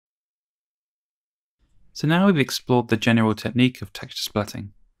So now we've explored the general technique of texture splatting.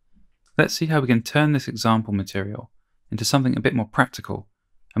 Let's see how we can turn this example material into something a bit more practical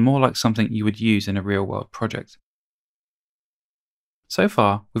and more like something you would use in a real-world project. So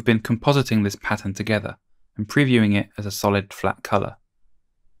far, we've been compositing this pattern together and previewing it as a solid flat colour.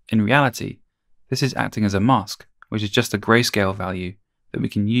 In reality, this is acting as a mask, which is just a grayscale value that we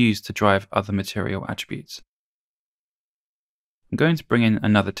can use to drive other material attributes. I'm going to bring in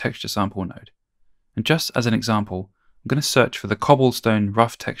another texture sample node, and just as an example, I'm going to search for the cobblestone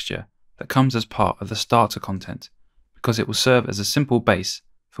rough texture that comes as part of the starter content, because it will serve as a simple base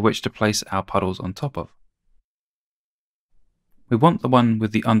for which to place our puddles on top of. We want the one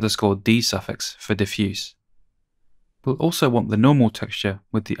with the _d suffix for diffuse. We'll also want the normal texture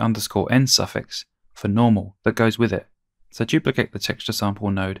with the _n suffix for normal that goes with it, so duplicate the texture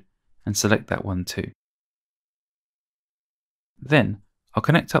sample node and select that one too. Then I'll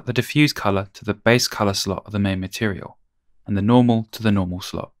connect up the diffuse color to the base color slot of the main material, and the normal to the normal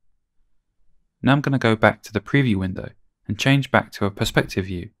slot. Now I'm going to go back to the preview window and change back to a perspective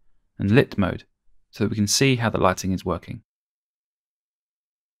view and lit mode so that we can see how the lighting is working.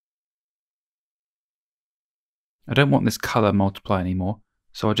 I don't want this color multiply anymore,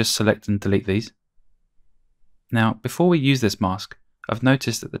 so I'll just select and delete these. Now, before we use this mask, I've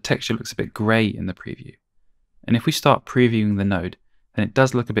noticed that the texture looks a bit grey in the preview. And if we start previewing the node, then it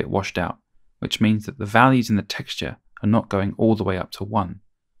does look a bit washed out, which means that the values in the texture are not going all the way up to 1,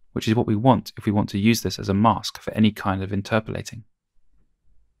 which is what we want if we want to use this as a mask for any kind of interpolating.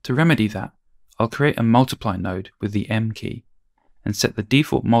 To remedy that, I'll create a multiply node with the M key and set the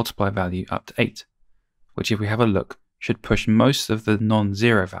default multiply value up to 8, which if we have a look should push most of the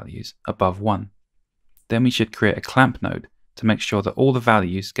non-zero values above 1. Then we should create a clamp node to make sure that all the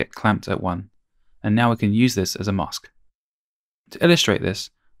values get clamped at 1, and now we can use this as a mask. To illustrate this,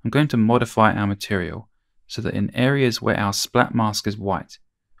 I'm going to modify our material so that in areas where our splat mask is white,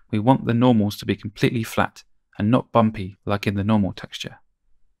 we want the normals to be completely flat and not bumpy like in the normal texture.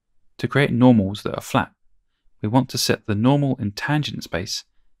 To create normals that are flat, we want to set the normal in tangent space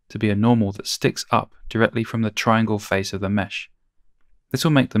to be a normal that sticks up directly from the triangle face of the mesh. This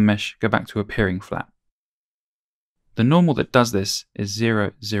will make the mesh go back to appearing flat. The normal that does this is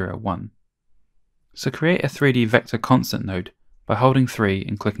 0, 0, 1. So create a 3D vector constant node by holding 3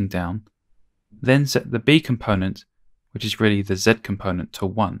 and clicking down, then set the B component, which is really the Z component, to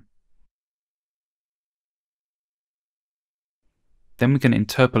 1. Then we can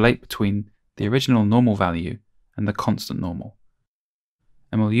interpolate between the original normal value and the constant normal.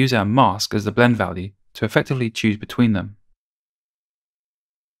 And we'll use our mask as the blend value to effectively choose between them.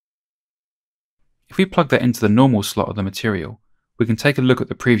 If we plug that into the normal slot of the material, we can take a look at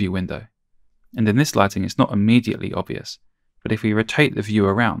the preview window. And in this lighting it's not immediately obvious, but if we rotate the view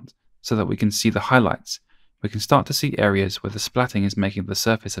around so that we can see the highlights, we can start to see areas where the splatting is making the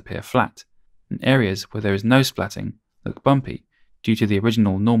surface appear flat, and areas where there is no splatting look bumpy due to the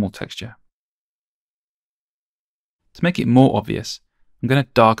original normal texture. To make it more obvious, I'm going to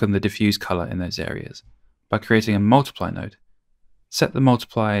darken the diffuse color in those areas by creating a multiply node. Set the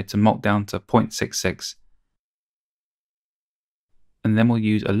multiply to mult down to 0.66, and then we'll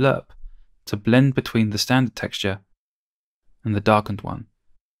use a lerp to blend between the standard texture and the darkened one,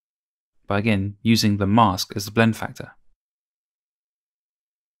 by again using the mask as the blend factor.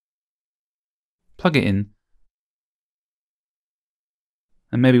 Plug it in,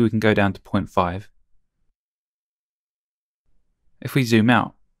 and maybe we can go down to 0.5. If we zoom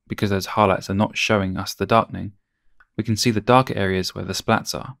out, because those highlights are not showing us the darkening, we can see the darker areas where the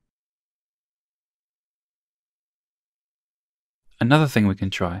splats are. Another thing we can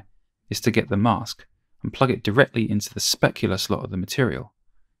try is to get the mask and plug it directly into the specular slot of the material.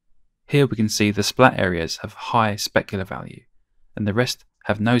 Here we can see the splat areas have high specular value, and the rest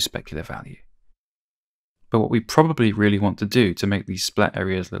have no specular value. But what we probably really want to do to make these splat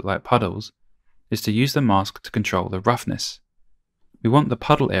areas look like puddles is to use the mask to control the roughness. We want the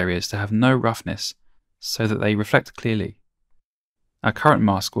puddle areas to have no roughness so that they reflect clearly. Our current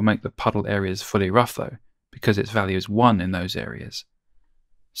mask will make the puddle areas fully rough though, because its value is 1 in those areas.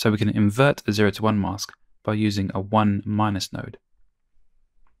 So we can invert a 0 to 1 mask by using a 1 minus node.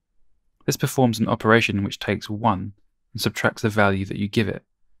 This performs an operation which takes 1 and subtracts the value that you give it,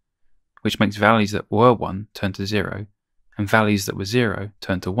 which makes values that were 1 turn to 0, and values that were 0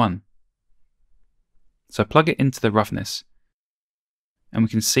 turn to 1. So plug it into the roughness, and we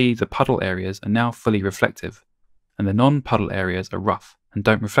can see the puddle areas are now fully reflective, and the non-puddle areas are rough and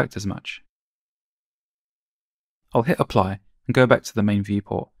don't reflect as much. I'll hit apply and go back to the main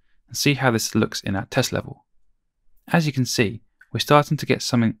viewport and see how this looks in our test level. As you can see, we're starting to get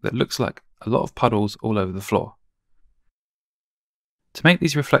something that looks like a lot of puddles all over the floor. To make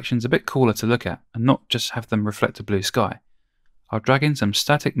these reflections a bit cooler to look at and not just have them reflect a blue sky, I'll drag in some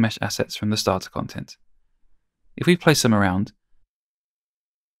static mesh assets from the starter content. If we place them around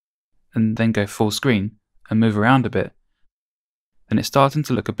and then go full screen and move around a bit, then it's starting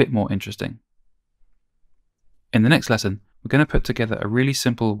to look a bit more interesting. In the next lesson, we're going to put together a really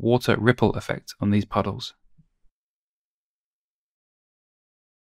simple water ripple effect on these puddles.